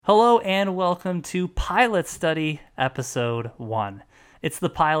Hello and welcome to Pilot Study Episode 1. It's the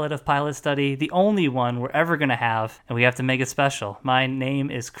pilot of Pilot Study, the only one we're ever going to have, and we have to make it special. My name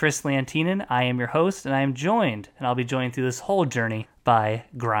is Chris Lantinen. I am your host, and I am joined, and I'll be joined through this whole journey by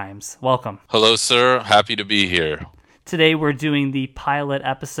Grimes. Welcome. Hello, sir. Happy to be here. Today we're doing the pilot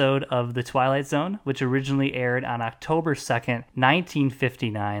episode of The Twilight Zone, which originally aired on October 2nd,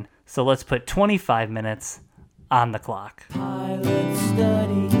 1959. So let's put 25 minutes on the clock. Pilot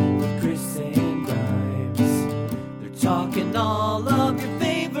Study with Chris and Grimes. They're talking all of your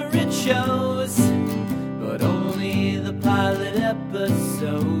favorite shows, but only the pilot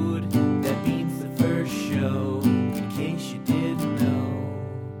episode. That means the first show, in case you didn't know.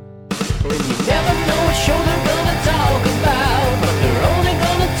 And you never know what show they're gonna talk about, but they're only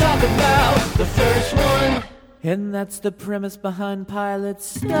gonna talk about the first one. And that's the premise behind Pilot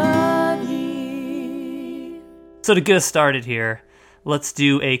Study. So to get us started here, let's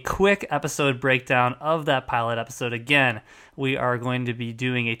do a quick episode breakdown of that pilot episode. Again, we are going to be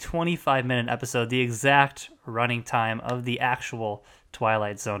doing a 25-minute episode, the exact running time of the actual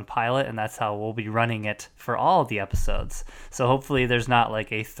Twilight Zone pilot, and that's how we'll be running it for all of the episodes. So hopefully there's not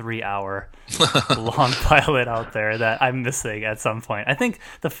like a 3-hour long pilot out there that I'm missing at some point. I think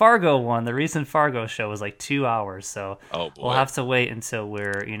the Fargo one, the recent Fargo show, was like 2 hours, so we'll have to wait until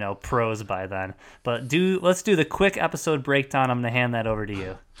we're, pros by then. But let's do the quick episode breakdown. I'm going to hand that over to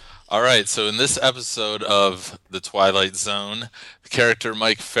you. All right, so in this episode of The Twilight Zone, the character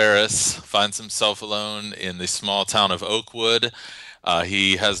Mike Ferris finds himself alone in the small town of Oakwood.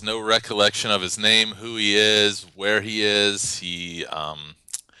 He has no recollection of his name, who he is, where he is. He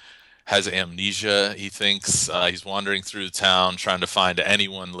has amnesia, he thinks. He's wandering through the town trying to find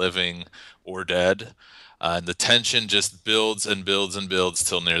anyone living or dead. And the tension just builds and builds and builds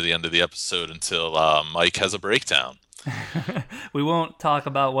till near the end of the episode until Mike has a breakdown. We won't talk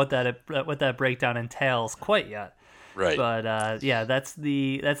about what that breakdown entails quite yet. Right. But that's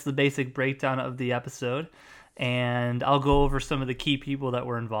the basic breakdown of the episode. And I'll go over some of the key people that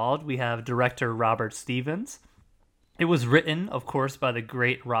were involved. We have director Robert Stevens. It was written, of course, by the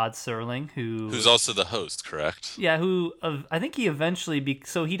great Rod Serling, who's also the host, correct? Yeah, I think he eventually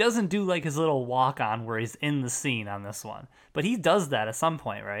so he doesn't do like his little walk-on where he's in the scene on this one, but he does that at some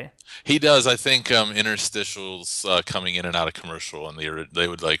point, right? He does. I think interstitials coming in and out of commercial, and they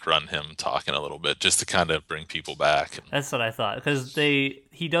would like run him talking a little bit just to kind of bring people back. That's what I thought, because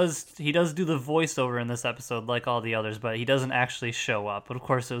he does do the voiceover in this episode like all the others, but he doesn't actually show up. But of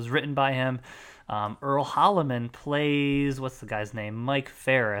course, it was written by him. Earl Holliman plays, what's the guy's name? Mike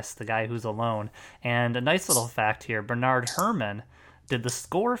Ferris, the guy who's alone. And a nice little fact here, Bernard Herrmann did the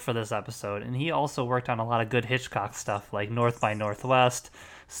score for this episode, and he also worked on a lot of good Hitchcock stuff like North by Northwest,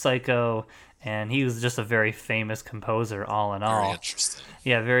 Psycho, and he was just a very famous composer all in all. Very interesting.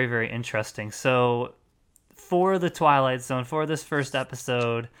 Yeah, very, very interesting. So for the Twilight Zone, for this first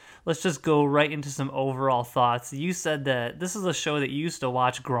episode, let's just go right into some overall thoughts. You said that this is a show that you used to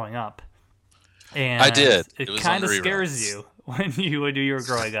watch growing up. And I did. It kind of scares you when you were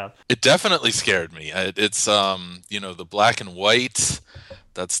growing up. It definitely scared me. It's the black and white.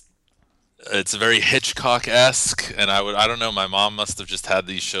 It's very Hitchcock-esque, and I don't know. My mom must have just had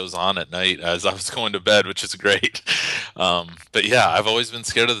these shows on at night as I was going to bed, which is great. But yeah, I've always been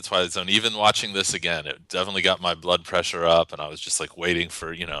scared of the Twilight Zone. Even watching this again, it definitely got my blood pressure up, and I was just like waiting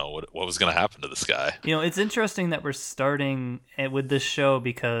for what was going to happen to this guy. It's interesting that we're starting with this show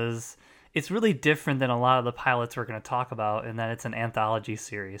because it's really different than a lot of the pilots we're going to talk about, in that it's an anthology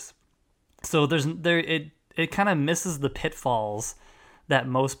series. So it kind of misses the pitfalls that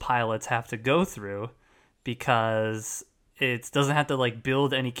most pilots have to go through, because it doesn't have to like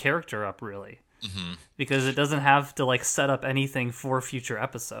build any character up really, because it doesn't have to like set up anything for future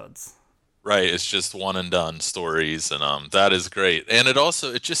episodes. Right, it's just one and done stories, and that is great. And it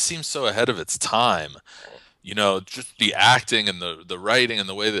just seems so ahead of its time. Just the acting and the writing and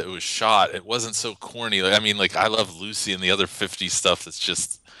the way that it was shot, it wasn't so corny. I love Lucy and the other 50 stuff that's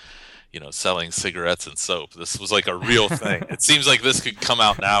just, selling cigarettes and soap. This was like a real thing. It seems like this could come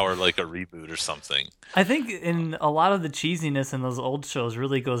out now or like a reboot or something. I think in a lot of the cheesiness in those old shows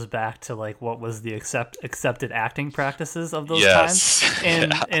really goes back to like what was the accepted acting practices of those times.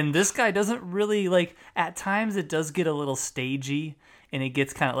 And this guy doesn't really like, at times it does get a little stagey, and it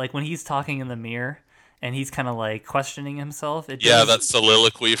gets kind of like when he's talking in the mirror and he's kind of like questioning himself. That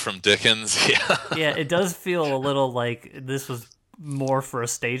soliloquy from Dickens. Yeah. Yeah, it does feel a little like this was more for a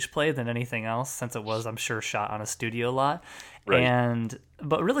stage play than anything else, since it was, I'm sure, shot on a studio lot. Right.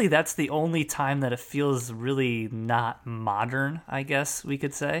 But really, that's the only time that it feels really not modern, I guess we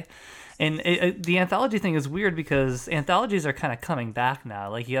could say. And the anthology thing is weird because anthologies are kind of coming back now.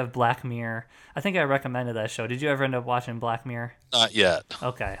 Like, you have Black Mirror. I think I recommended that show. Did you ever end up watching Black Mirror? Not yet.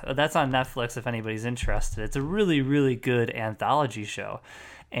 Okay, that's on Netflix if anybody's interested. It's a really, really good anthology show.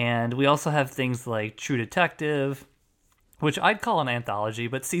 And we also have things like True Detective, which I'd call an anthology,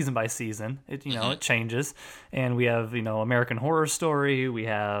 but season by season, it changes. And we have American Horror Story, we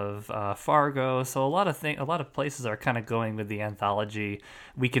have Fargo. So a lot of places are kind of going with the anthology.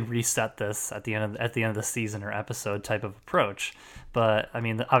 We can reset this at the end of the season or episode type of approach. But I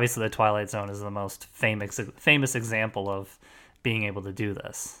mean, obviously, the Twilight Zone is the most famous example of being able to do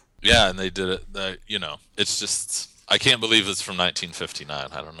this. Yeah, and they did it. It's just. I can't believe it's from 1959.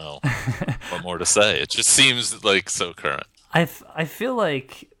 I don't know what more to say. It just seems like so current. I feel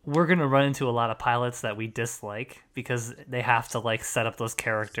like we're going to run into a lot of pilots that we dislike because they have to like set up those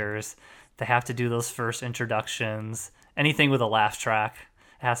characters. They have to do those first introductions. Anything with a laugh track.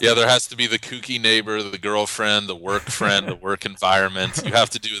 There has to be the kooky neighbor, the girlfriend, the work friend, the work environment. You have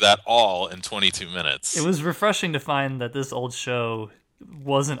to do that all in 22 minutes. It was refreshing to find that this old show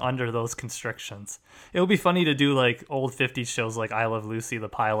wasn't under those constrictions. It would be funny to do like old 50s shows like I Love Lucy, the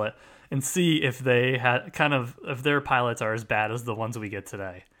pilot, and see if they had if their pilots are as bad as the ones we get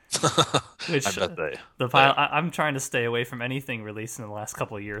today. Which, I bet they. I'm trying to stay away from anything released in the last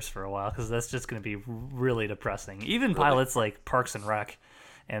couple of years for a while because that's just going to be really depressing. Even pilots like Parks and Rec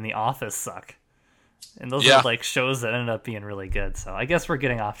and The Office suck. And those are like shows that ended up being really good. So I guess we're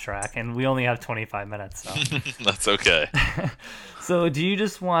getting off track, and we only have 25 minutes. So. That's okay. So do you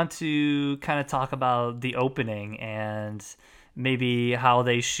just want to kind of talk about the opening and maybe how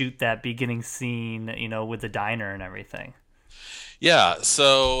they shoot that beginning scene, with the diner and everything? Yeah,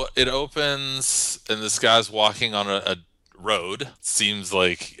 so it opens, and this guy's walking on a road, seems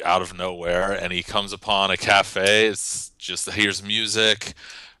like out of nowhere, and he comes upon a cafe. It's just, here's music.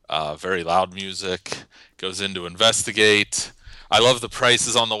 Very loud music, goes in to investigate. I love the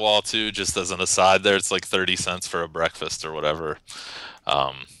prices on the wall too, just as an aside there. It's like 30 cents for a breakfast or whatever.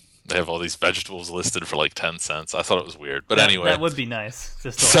 They have all these vegetables listed for like 10 cents. I thought it was weird. But anyway. That would be nice.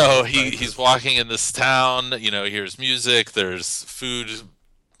 So he's walking in this town, here's music, there's food,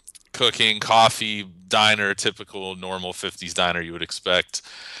 cooking, coffee, diner, typical normal 50s diner you would expect.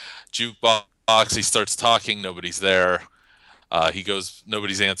 Jukebox, he starts talking, nobody's there.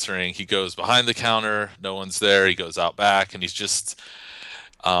 Nobody's answering. He goes behind the counter, no one's there. He goes out back, and he's just,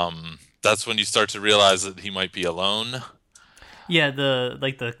 that's when you start to realize that he might be alone. Yeah,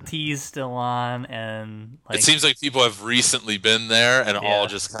 the tea's still on, and it seems like people have recently been there and all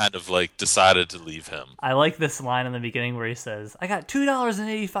just kind of like decided to leave him. I like this line in the beginning where he says, "I got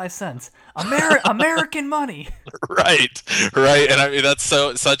 $2.85, American money." Right. And I mean that's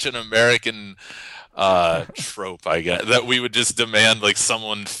such an American trope, I guess, that we would just demand like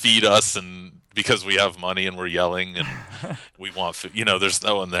someone feed us, and because we have money and we're yelling and we want food, there's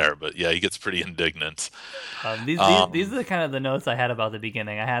no one there. But yeah, he gets pretty indignant. These are the kind of the notes I had about the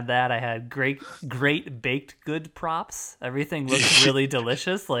beginning. I had great baked good props. Everything looked really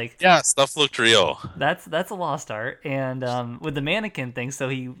delicious. Like, yeah, stuff looked real. That's a lost art. And with the mannequin thing, so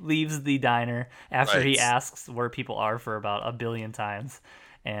he leaves the diner after he asks where people are for about 1 billion times.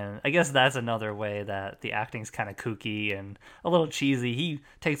 And I guess that's another way that the acting's kind of kooky and a little cheesy. He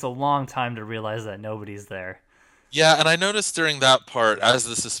takes a long time to realize that nobody's there. Yeah, and I noticed during that part, as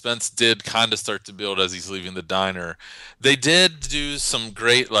the suspense did kind of start to build as he's leaving the diner, they did do some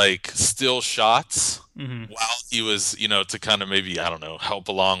great, like, still shots while he was, to kind of maybe, I don't know, help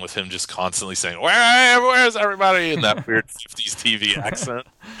along with him just constantly saying, where's everybody? In that weird 50s TV accent.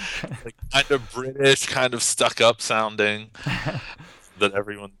 Like, kind of British, kind of stuck up sounding. That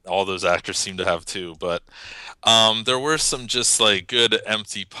all those actors seem to have too, but there were some just like good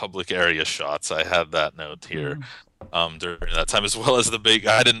empty public area shots. I had that note here during that time, as well as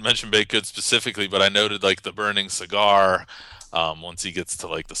I didn't mention baked goods specifically, but I noted like the burning cigar once he gets to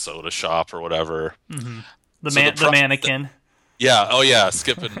like the soda shop or whatever. The mannequin. I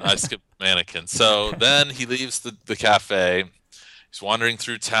skipped the mannequin. So then he leaves the cafe. He's wandering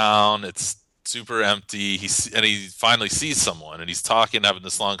through town. It's super empty. He finally sees someone, and he's talking, having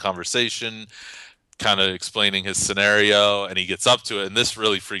this long conversation, kind of explaining his scenario, and he gets up to it, and this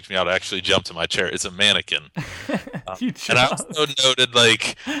really freaked me out. I actually jumped in my chair. It's a mannequin. And I also noted,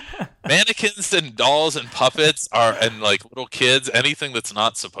 like, mannequins and dolls and puppets and like little kids, anything that's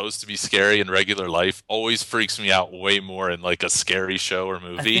not supposed to be scary in regular life always freaks me out way more in like a scary show or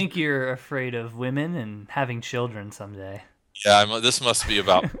movie. I think you're afraid of women and having children someday. Yeah, this must be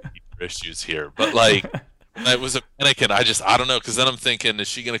about issues here. But like, when I was a mannequin, I don't know, because then I'm thinking, is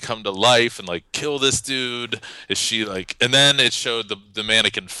she gonna come to life and like kill this dude? Is she like? And then it showed the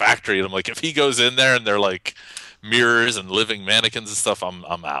mannequin factory, and I'm like, if he goes in there and they're like mirrors and living mannequins and stuff, I'm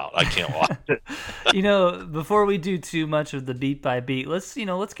out. I can't watch it. Before we do too much of the beat by beat, let's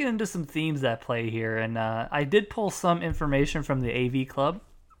get into some themes that play here. And I did pull some information from the AV Club,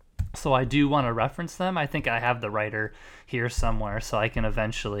 so I do want to reference them. I think I have the writer here somewhere, so I can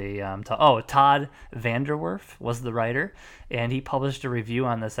eventually Todd Vanderwerf was the writer, and he published a review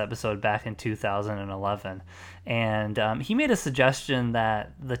on this episode back in 2011. And he made a suggestion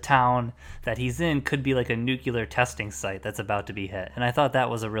that the town that he's in could be like a nuclear testing site that's about to be hit. And I thought that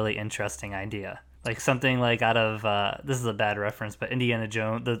was a really interesting idea. Like something like out of, this is a bad reference, but Indiana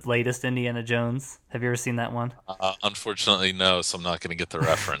Jones, the latest Indiana Jones. Have you ever seen that one? Unfortunately, no, so I'm not going to get the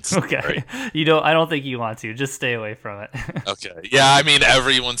reference. Okay. Right? I don't think you want to. Just stay away from it. Okay. Yeah, I mean,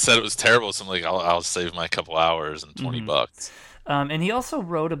 everyone said it was terrible, so I'm like, I'll save my couple hours and $20. And he also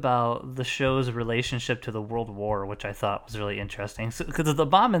wrote about the show's relationship to the World War, which I thought was really interesting. Because the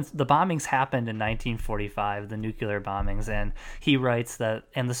bombings happened in 1945, the nuclear bombings, and he writes that,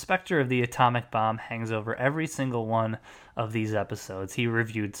 and the specter of the atomic bomb hangs over every single one of these episodes. He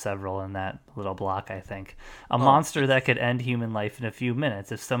reviewed several in that little block, I think. A monster that could end human life in a few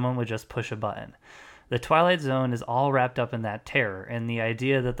minutes if someone would just push a button. The Twilight Zone is all wrapped up in that terror, and the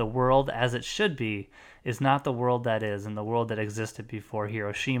idea that the world as it should be is not the world that is, and the world that existed before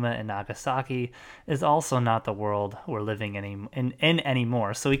Hiroshima and Nagasaki is also not the world we're living in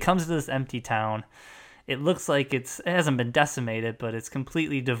anymore. So he comes to this empty town. It looks like it hasn't been decimated, but it's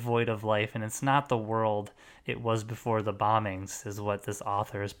completely devoid of life, and it's not the world it was before the bombings, is what this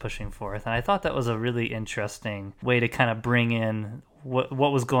author is pushing forth. And I thought that was a really interesting way to kind of bring in what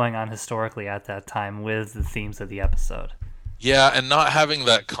was going on historically at that time with the themes of the episode. Yeah, and not having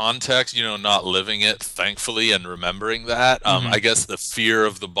that context, not living it, thankfully, and remembering that. I guess the fear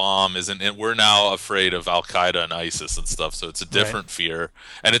of the bomb isn't. And we're now afraid of Al Qaeda and ISIS and stuff, so it's a different fear,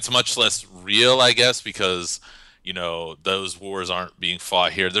 and it's much less real, I guess, because those wars aren't being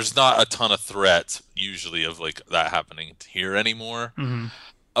fought here. There's not a ton of threat usually of like that happening here anymore.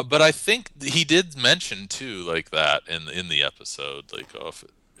 But I think he did mention too, like that in the episode, like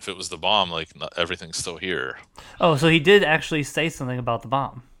if it was the bomb, like everything's still here. Oh, so he did actually say something about the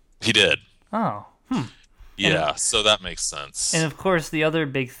bomb. He did. Oh, Yeah, so that makes sense. And of course, the other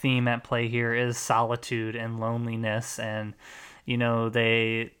big theme at play here is solitude and loneliness. And,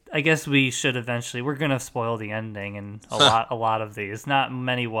 I guess we should eventually, we're going to spoil the ending in a lot of these. Not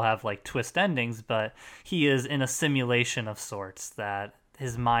many will have like twist endings, but he is in a simulation of sorts that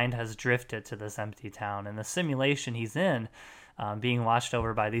his mind has drifted to this empty town. And the simulation he's in, being watched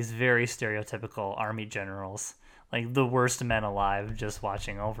over by these very stereotypical army generals, like the worst men alive, just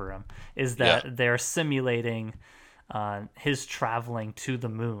watching over him, is that they're simulating his traveling to the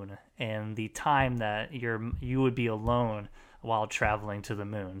moon and the time that you would be alone while traveling to the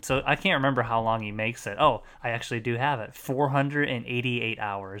moon. So I can't remember how long he makes it. Oh, I actually do have it. 488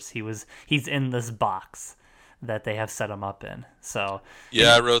 hours. He's in this box that they have set him up in. So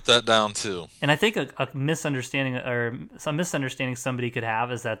I wrote that down too. And I think a misunderstanding, or some misunderstanding somebody could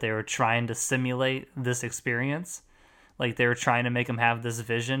have, is that they were trying to simulate this experience. Like they were trying to make him have this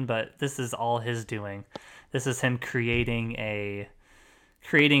vision, but this is all his doing. This is him creating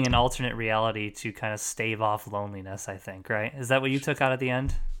an alternate reality to kind of stave off loneliness, I think, right? Is that what you took out at the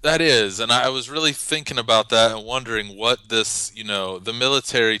end? That is, and I was really thinking about that and wondering what this, the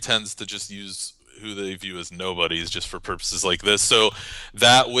military tends to just use who they view as nobodies just for purposes like this. So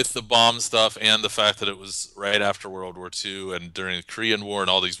that with the bomb stuff and the fact that it was right after World War II and during the Korean War and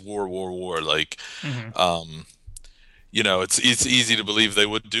all these war, like, it's easy to believe they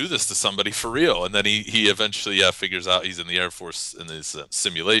would do this to somebody for real. And then he eventually figures out he's in the Air Force in this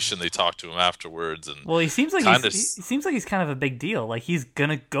simulation. They talk to him afterwards, and he seems like he's kind of a big deal. Like he's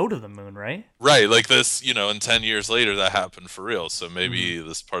gonna go to the moon, right? Right, like this, and 10 years later that happened for real. So maybe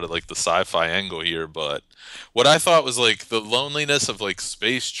this part of like the sci-fi angle here. But what I thought was like the loneliness of like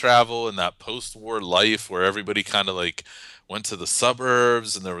space travel and that post-war life where everybody kind of like went to the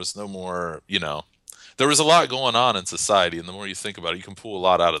suburbs and there was no more, there was a lot going on in society, and the more you think about it, you can pull a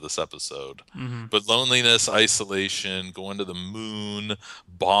lot out of this episode. But loneliness, isolation, going to the moon,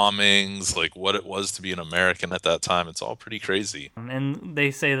 bombings, like what it was to be an American at that time, it's all pretty crazy. And they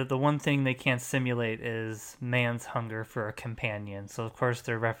say that the one thing they can't simulate is man's hunger for a companion. So, of course,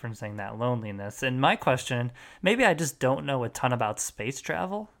 they're referencing that loneliness. And my question, maybe I just don't know a ton about space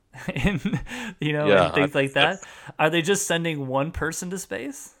travel and, and things like that. Are they just sending one person to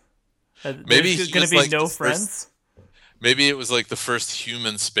space? Maybe there's going to be like no friends. maybe it was like the first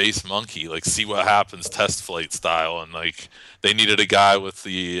human space monkey, like see what happens, test flight style, and like they needed a guy with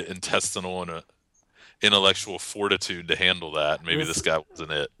the intestinal and intellectual fortitude to handle that. Maybe This this guy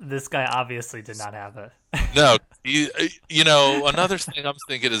wasn't it. this guy obviously did not have it. No, another thing I'm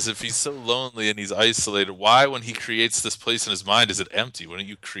thinking is if he's so lonely and he's isolated, why, when he creates this place in his mind, is it empty? Wouldn't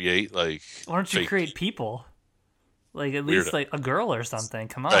you create like Why don't you fake create people? Like at Weirdo. least like a girl or something.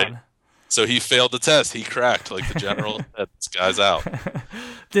 Come on. Right. So he failed the test. He cracked, like the general. This guy's out.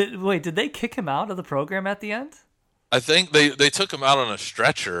 Did they kick him out of the program at the end? I think they took him out on a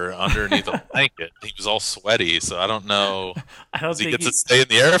stretcher underneath a blanket. He was all sweaty, so I don't know. I don't Does he think get to stay in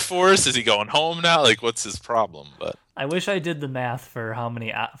the Air Force? Is he going home now? Like, what's his problem? But I wish I did the math for how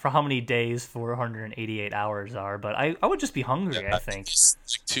many days 488 hours are, but I would just be hungry, I think. it's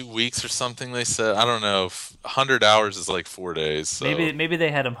like 2 weeks or something. They said, I don't know. 100 hours is like 4 days. So. Maybe they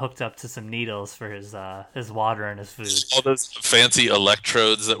had him hooked up to some needles for his water and his food. All those fancy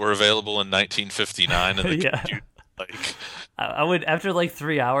electrodes that were available in 1959 in the Yeah. computer. Like, I would, after like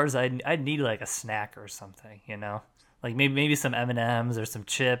 3 hours, I'd need like a snack or something, like maybe some M&Ms or some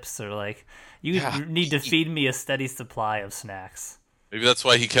chips, or like you need to feed me a steady supply of snacks. maybe that's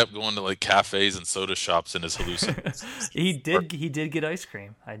why he kept going to like cafes and soda shops in his hallucinations. He did get ice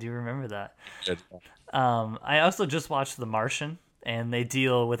cream. I do remember that. I also just watched The Martian, and they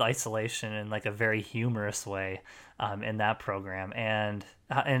deal with isolation in like a very humorous way in that program, and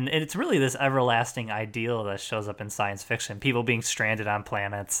it's really this everlasting ideal that shows up in science fiction: people being stranded on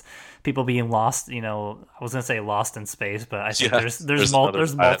planets, people being lost. I was gonna say lost in space, but I think there's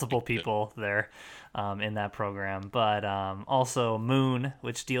multiple people there in that program. But also Moon,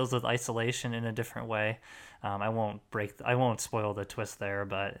 which deals with isolation in a different way. I won't spoil the twist there,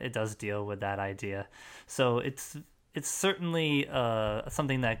 but it does deal with that idea. So it's certainly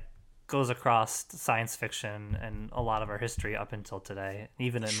something that goes across science fiction and a lot of our history up until today,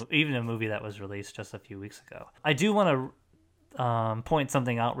 even a movie that was released just a few weeks ago. I do want to point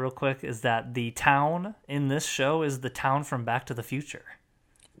something out real quick, is that the town in this show is the town from Back to the Future.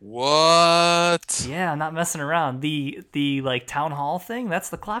 What? Yeah, I'm not messing around. The like town hall thing, that's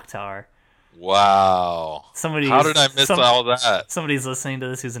the clock tower. Wow. How did I miss all that? Somebody's listening to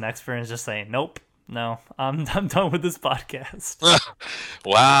this who's an expert and is just saying, nope. No, I'm done with this podcast.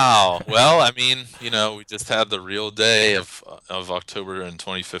 Wow. Well, I mean, we just had the real day of October in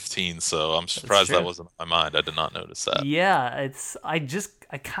 2015, so I'm surprised that wasn't on my mind. I did not notice that. Yeah,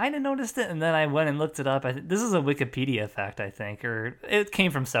 I kind of noticed it, and then I went and looked it up. This is a Wikipedia fact, I think, or it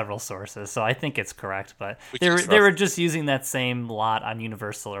came from several sources, so I think it's correct. But they were just using that same lot on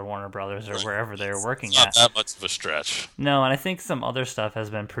Universal or Warner Brothers or wherever they were working at. Not that much of a stretch. No, and I think some other stuff has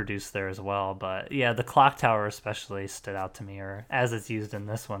been produced there as well. But yeah, the clock tower especially stood out to me, or as it's used in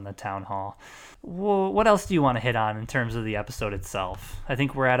this one, the town hall. Well, what else do you want to hit on in terms of the episode itself? I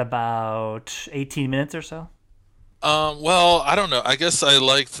think we're at about 18 minutes or so. Well, I don't know. I guess I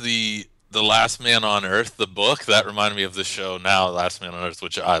liked the Last Man on Earth, the book. That reminded me of the show now, Last Man on Earth,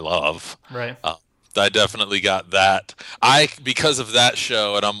 which I love. Right. I definitely got that. Because of that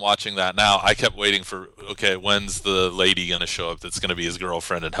show, and I'm watching that now, I kept waiting for, okay, when's the lady going to show up that's going to be his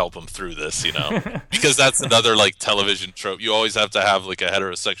girlfriend and help him through this, Because that's another, like, television trope. You always have to have, like, a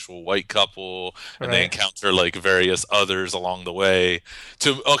heterosexual white couple, and they encounter, like, various others along the way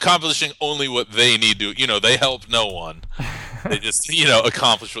to accomplishing only what they need to, they help no one. They just,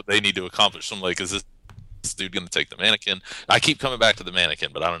 accomplish what they need to accomplish. So I'm like, is this dude going to take the mannequin? I keep coming back to the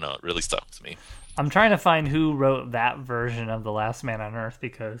mannequin, but I don't know. It really stuck with me. I'm trying to find who wrote that version of The Last Man on Earth,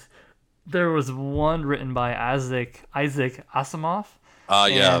 because there was one written by Isaac Asimov.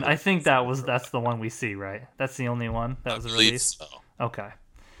 Yeah. And I think that's the one we see, right? That's the only one that was released? So. Okay.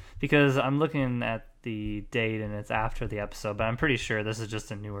 Because I'm looking at the date and it's after the episode, but I'm pretty sure this is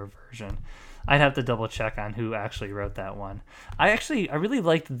just a newer version. I'd have to double check on who actually wrote that one. I really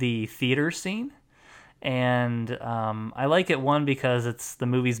liked the theater scene, and I like it, one, because it's the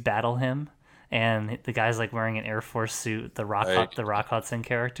movie's battle hymn. And the guy's like wearing an Air Force suit, the Rock Hudson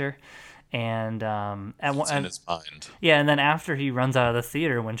character, and it's in his mind. Yeah, and then after he runs out of the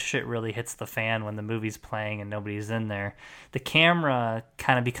theater, when shit really hits the fan, when the movie's playing and nobody's in there, the camera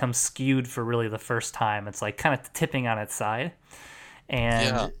kind of becomes skewed for really the first time. It's like kind of tipping on its side,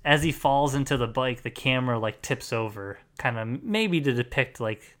 and as he falls into the bike, the camera like tips over, kind of maybe to depict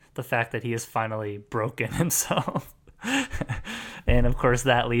like the fact that he has finally broken himself. And of course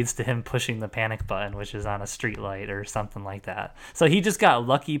that leads to him pushing the panic button, which is on a street light or something like that. So he just got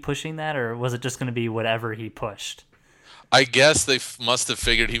lucky pushing that, or was it just going to be whatever he pushed? I guess they must have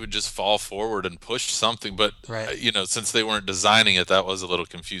figured he would just fall forward and push something, but right. Since they weren't designing it, that was a little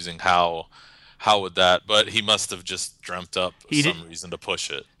confusing how how would that? But he must have just dreamt up He some did- reason to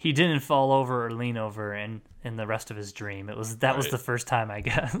push it. He didn't fall over or lean over in the rest of his dream. Was Right. the first time, I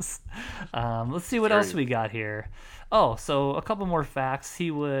guess. Let's see what Very- else we got here. Oh, so a couple more facts.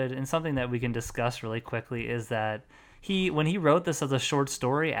 He would, and something that we can discuss really quickly is that when he wrote this as a short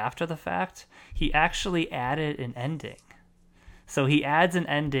story after the fact, he actually added an ending. So he adds an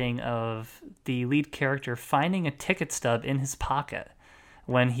ending of the lead character finding a ticket stub in his pocket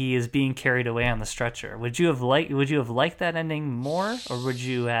when he is being carried away on the stretcher. Would you have liked that ending more, or would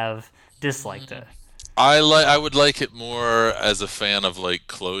you have disliked it? I would like it more as a fan of like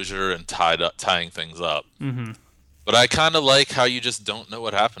closure and tying things up. Mm-hmm. But I kind of like how you just don't know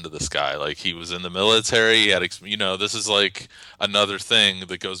what happened to this guy. Like, he was in the military. He had, this is like another thing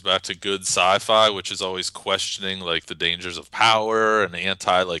that goes back to good sci-fi, which is always questioning like the dangers of power and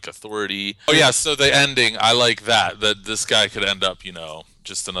anti like authority. Oh yeah, so the ending, I like that this guy could end up,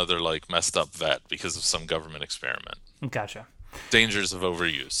 just another like messed up vet because of some government experiment. Gotcha. Dangers of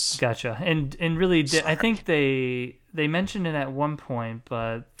overuse. Gotcha. And really, I think they mentioned it at one point,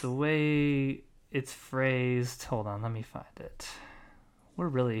 but the way it's phrased, hold on, let me find it. We're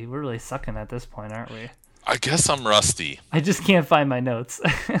really sucking at this point, aren't we? I guess I'm rusty. I just can't find my notes.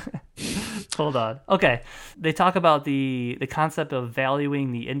 Hold on. Okay. They talk about the concept of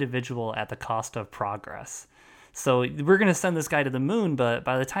valuing the individual at the cost of progress. So we're going to send this guy to the moon, but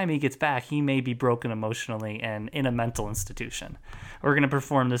by the time he gets back, he may be broken emotionally and in a mental institution. We're going to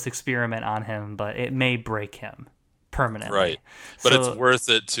perform this experiment on him, but it may break him permanently. Right. But So- it's worth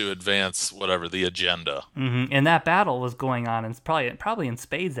it to advance whatever the agenda. And that battle was going on, and probably in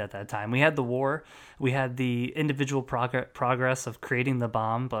spades at that time. We had the war, we had the individual progress of creating the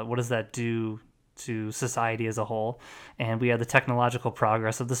bomb, but what does that do to society as a whole? And we had the technological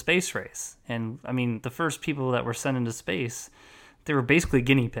progress of the space race. And I mean, the first people that were sent into space, they were basically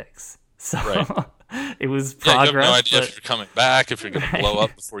guinea pigs. So Right. it was Yeah, you have progress. no idea but- if you're coming back, if you're going to blow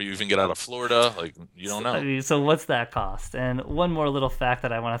up before you even get out of Florida. Like, you don't know. I mean, so what's that cost? And one more little fact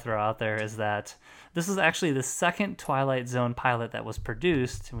that I want to throw out there is that this is actually the second Twilight Zone pilot that was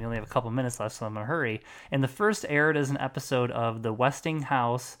produced, and we only have a couple minutes left, so I'm going to hurry. And the first aired as an episode of the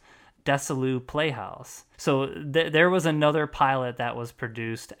Westinghouse Desilu Playhouse. So there was another pilot that was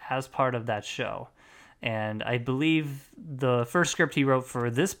produced as part of that show. And I believe the first script he wrote for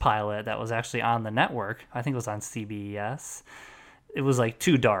this pilot that was actually on the network, I think it was on CBS, it was like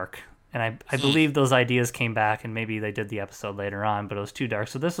too dark. And I believe those ideas came back, and maybe they did the episode later on, but it was too dark.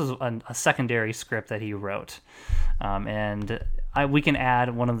 So this was a secondary script that he wrote. We can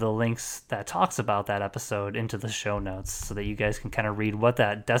add one of the links that talks about that episode into the show notes so that you guys can kind of read what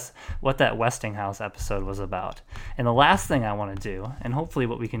that Westinghouse episode was about. And the last thing I want to do, and hopefully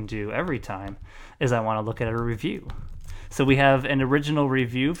what we can do every time, is I want to look at a review. So we have an original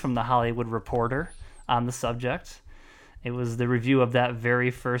review from the Hollywood Reporter on the subject. It was the review of that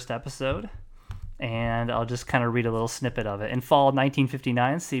very first episode, and I'll just kind of read a little snippet of it. In fall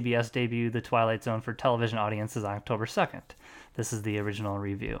 1959, CBS debuted The Twilight Zone for television audiences on October 2nd. This is the original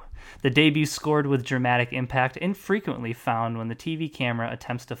review. The debut scored with dramatic impact, infrequently found when the TV camera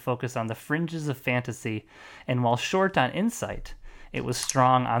attempts to focus on the fringes of fantasy, and while short on insight, it was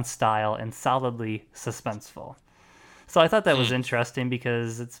strong on style and solidly suspenseful. So I thought that was interesting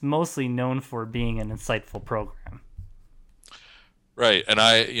because it's mostly known for being an insightful program. Right. And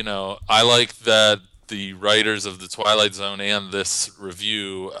I like that the writers of The Twilight Zone and this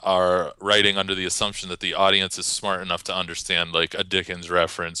review are writing under the assumption that the audience is smart enough to understand like a Dickens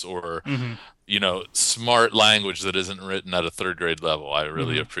reference or, smart language that isn't written at a third grade level. I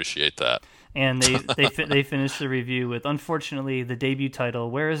really appreciate that. And they finished the review with, unfortunately, the debut title,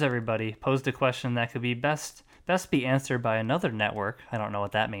 Where Is Everybody?, posed a question that could be best be answered by another network. I don't know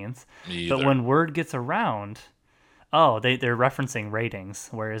what that means. Me But either. when word gets around... Oh, they're referencing ratings.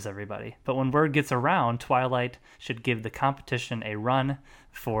 Where is everybody? But when word gets around, Twilight should give the competition a run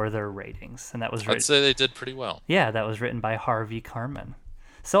for their ratings. And that was I'd written. say they did pretty well. Yeah, that was written by Harvey Carmen.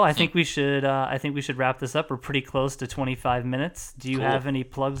 So I think we should wrap this up. We're pretty close to 25 minutes. Do you Cool. have any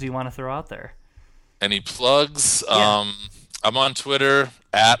plugs you want to throw out there? Any plugs? Yeah. I'm on Twitter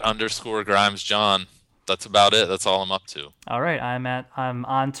 @_GrimesJohn. That's about it. That's all I'm up to. All right, I'm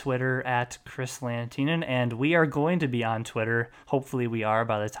on Twitter @Chris Lantinen, and we are going to be on Twitter. Hopefully, we are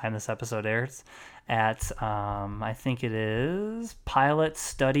by the time this episode airs. At I think it is Pilot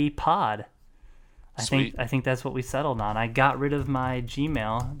Study Pod. Sweet. I think that's what we settled on. I got rid of my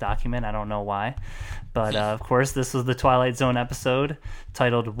Gmail document. I don't know why, but of course, this was the Twilight Zone episode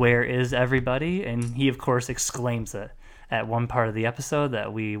titled "Where Is Everybody?" and he of course exclaims it at one part of the episode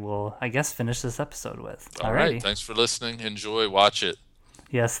that we will, I guess, finish this episode with. All Alrighty. right. Thanks for listening. Enjoy. Watch it.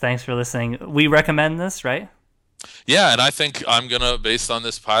 Yes, thanks for listening. We recommend this, right? Yeah, and I think I'm gonna, based on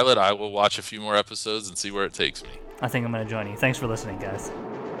this pilot, I will watch a few more episodes and see where it takes me. I think I'm going to join you. Thanks for listening, guys.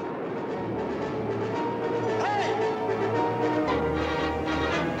 Hey!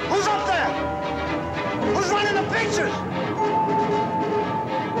 Who's up there? Who's running the pictures?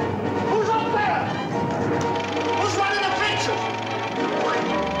 Who's up there? Who's running the pictures?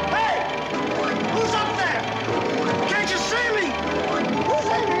 Hey! Who's up there? Can't you see me? Who's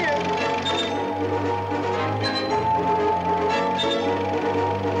in here?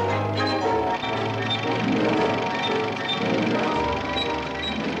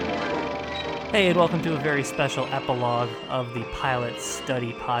 Hey, and welcome to a very special epilogue of the Pilot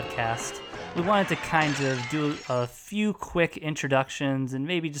Study podcast. We wanted to kind of do a few quick introductions and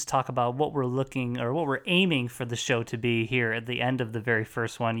maybe just talk about what we're looking or what we're aiming for the show to be here at the end of the very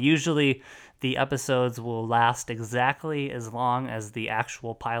first one. Usually the episodes will last exactly as long as the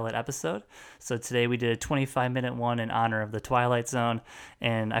actual pilot episode. So today we did a 25-minute one in honor of the Twilight Zone.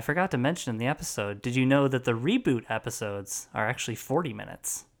 And I forgot to mention in the episode, did you know that the reboot episodes are actually 40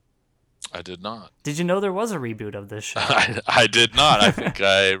 minutes? I did not. Did you know there was a reboot of this show? I did not. I think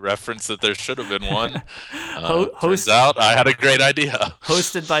I referenced that there should have been one. Turns Host out I had a great idea.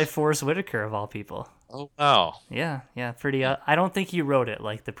 hosted by Forrest Whitaker, of all people. Oh, wow. Yeah, pretty. I don't think you wrote it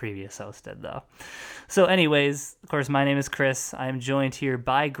like the previous host did, though. So anyways, of course, my name is Chris. I am joined here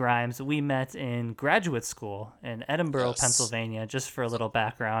by Grimes. We met in graduate school in Edinburgh, Yes. Pennsylvania. Just for a little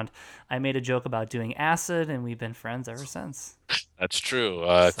background, I made a joke about doing acid, and we've been friends ever since. That's true.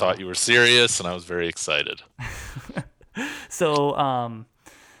 I thought you were serious, and I was very excited. So,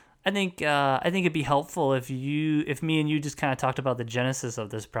 I think it'd be helpful if me and you just kind of talked about the genesis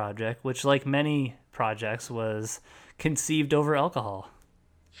of this project, which, like many projects, was conceived over alcohol.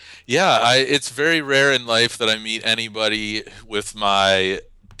 Yeah, it's very rare in life that I meet anybody with my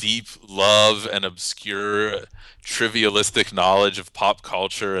deep love and obscure trivialistic knowledge of pop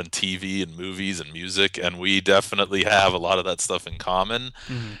culture and TV and movies and music, and we definitely have a lot of that stuff in common.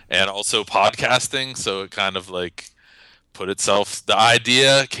 And also podcasting, so it kind of like put itself, the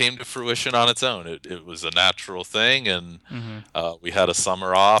idea came to fruition on its own. It was a natural thing, and we had a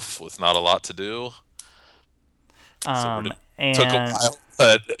summer off with not a lot to do. And Took a while,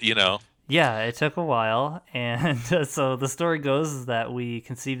 but yeah, it took a while, and so the story goes is that we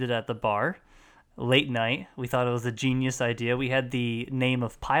conceived it at the bar, late night. We thought it was a genius idea. We had the name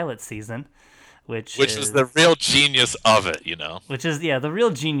of Pilot Season, which is the real genius of it, Which is, the real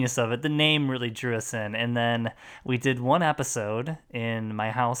genius of it. The name really drew us in. And then we did one episode in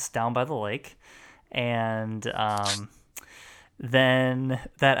my house down by the lake. And then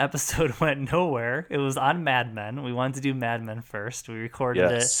that episode went nowhere. It was on Mad Men. We wanted to do Mad Men first. We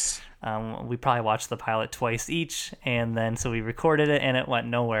recorded it. We probably watched the pilot twice each. And then so we recorded it, and it went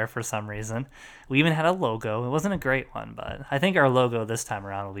nowhere for some reason. We even had a logo. It wasn't a great one, but I think our logo this time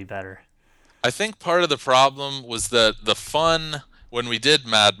around will be better. I think part of the problem was that the fun, when we did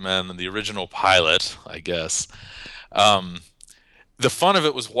Mad Men, the original pilot, I guess, the fun of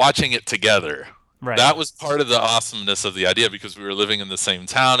it was watching it together. Right. That was part of the awesomeness of the idea, because we were living in the same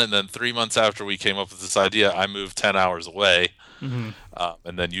town, and then 3 months after we came up with this idea, I moved 10 hours away, and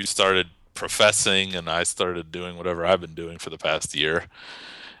then you started professing, and I started doing whatever I've been doing for the past year.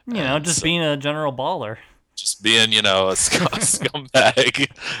 Being a general baller. Just being, a scumbag.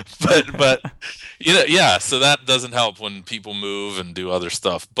 but so that doesn't help when people move and do other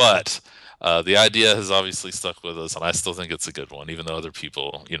stuff. But the idea has obviously stuck with us, and I still think it's a good one, even though other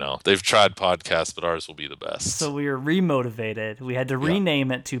people, they've tried podcasts, but ours will be the best. So we were remotivated. We had to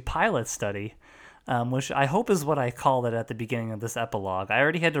rename it to Pilot Study, which I hope is what I called it at the beginning of this epilogue. I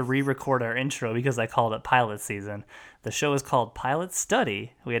already had to re-record our intro because I called it Pilot Season. The show is called Pilot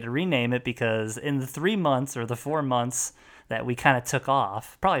Study. We had to rename it because in the 3 months or the 4 months that we kind of took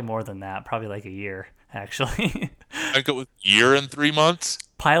off, probably more than that, probably like a year, actually. I think it was a year and 3 months.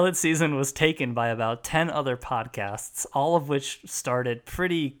 Pilot Season was taken by about 10 other podcasts, all of which started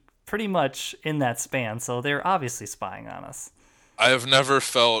pretty much in that span, so they're obviously spying on us. I have never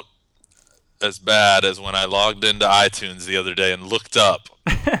felt as bad as when I logged into iTunes the other day and looked up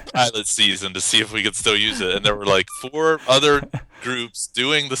Pilot Season to see if we could still use it, and there were like 4 other groups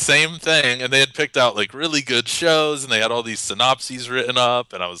doing the same thing, and they had picked out like really good shows, and they had all these synopses written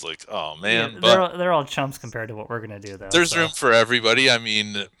up, and I was like, oh man. But they're all chumps compared to what we're gonna do, though. There's room for everybody. I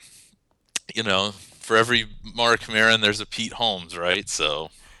mean, for every Mark Maron, there's a Pete Holmes, right? So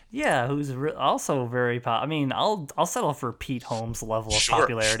yeah, who's also very I mean, I'll settle for Pete Holmes' level of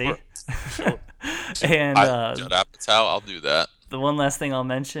popularity. Sure. And Judd Apatow, I'll do that. The one last thing I'll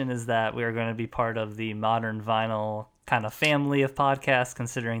mention is that we are going to be part of the Modern Vinyl kind of family of podcasts,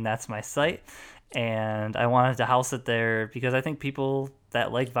 considering that's my site. And I wanted to house it there because I think people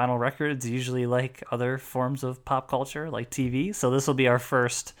that like vinyl records usually like other forms of pop culture, like TV. So this will be our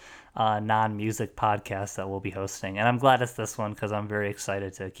first non-music podcast that we'll be hosting. And I'm glad it's this one because I'm very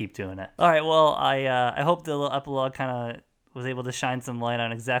excited to keep doing it. All right, well, I hope the little epilogue kind of was able to shine some light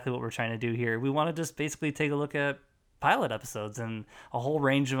on exactly what we're trying to do here. We want to just basically take a look at pilot episodes and a whole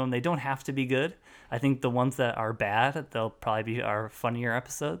range of them. They don't have to be good. I think the ones that are bad, they'll probably be our funnier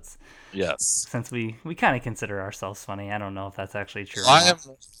episodes. Yes. Since we kind of consider ourselves funny. I don't know if that's actually true.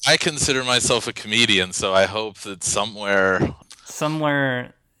 I consider myself a comedian, so I hope that somewhere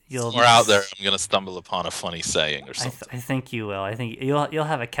out there I'm going to stumble upon a funny saying or something. I think you will. I think you'll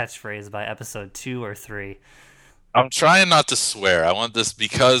have a catchphrase by episode 2 or 3. I'm trying not to swear. I want this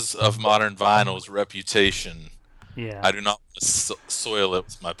because of Modern Vinyl's reputation. Yeah. I do not want to soil it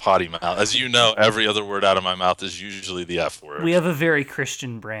with my potty mouth. As you know, every other word out of my mouth is usually the F word. We have a very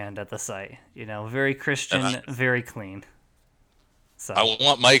Christian brand at the site. Very Christian, very clean. So I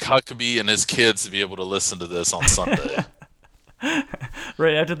want Mike Huckabee and his kids to be able to listen to this on Sunday.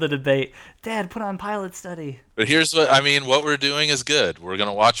 Right after the debate, Dad, put on Pilot Study. But here's what we're doing is good. We're going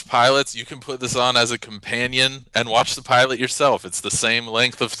to watch pilots. You can put this on as a companion and watch the pilot yourself. It's the same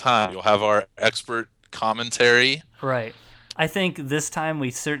length of time. You'll have our expert commentary. Right. I think this time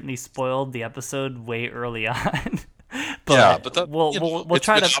we certainly spoiled the episode way early on. But we'll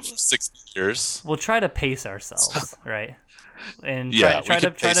try to for 60 years. We'll try to pace ourselves, right? And try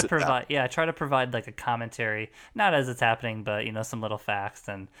to provide like a commentary, not as it's happening, but some little facts.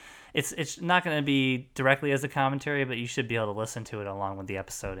 And it's not going to be directly as a commentary, but you should be able to listen to it along with the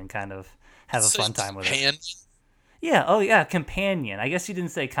episode and kind of have a fun time with it. Yeah. Oh yeah, companion. I guess you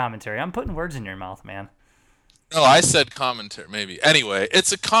didn't say commentary. I'm putting words in your mouth, man. No, I said commentary. Maybe. Anyway,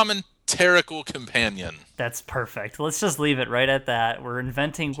 it's a commentarical companion. That's perfect. Let's just leave it right at that. We're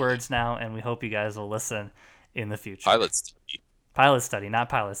inventing words now, and we hope you guys will listen in the future. Pilot Study. Pilot Study, not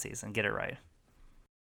Pilot Season. Get it right.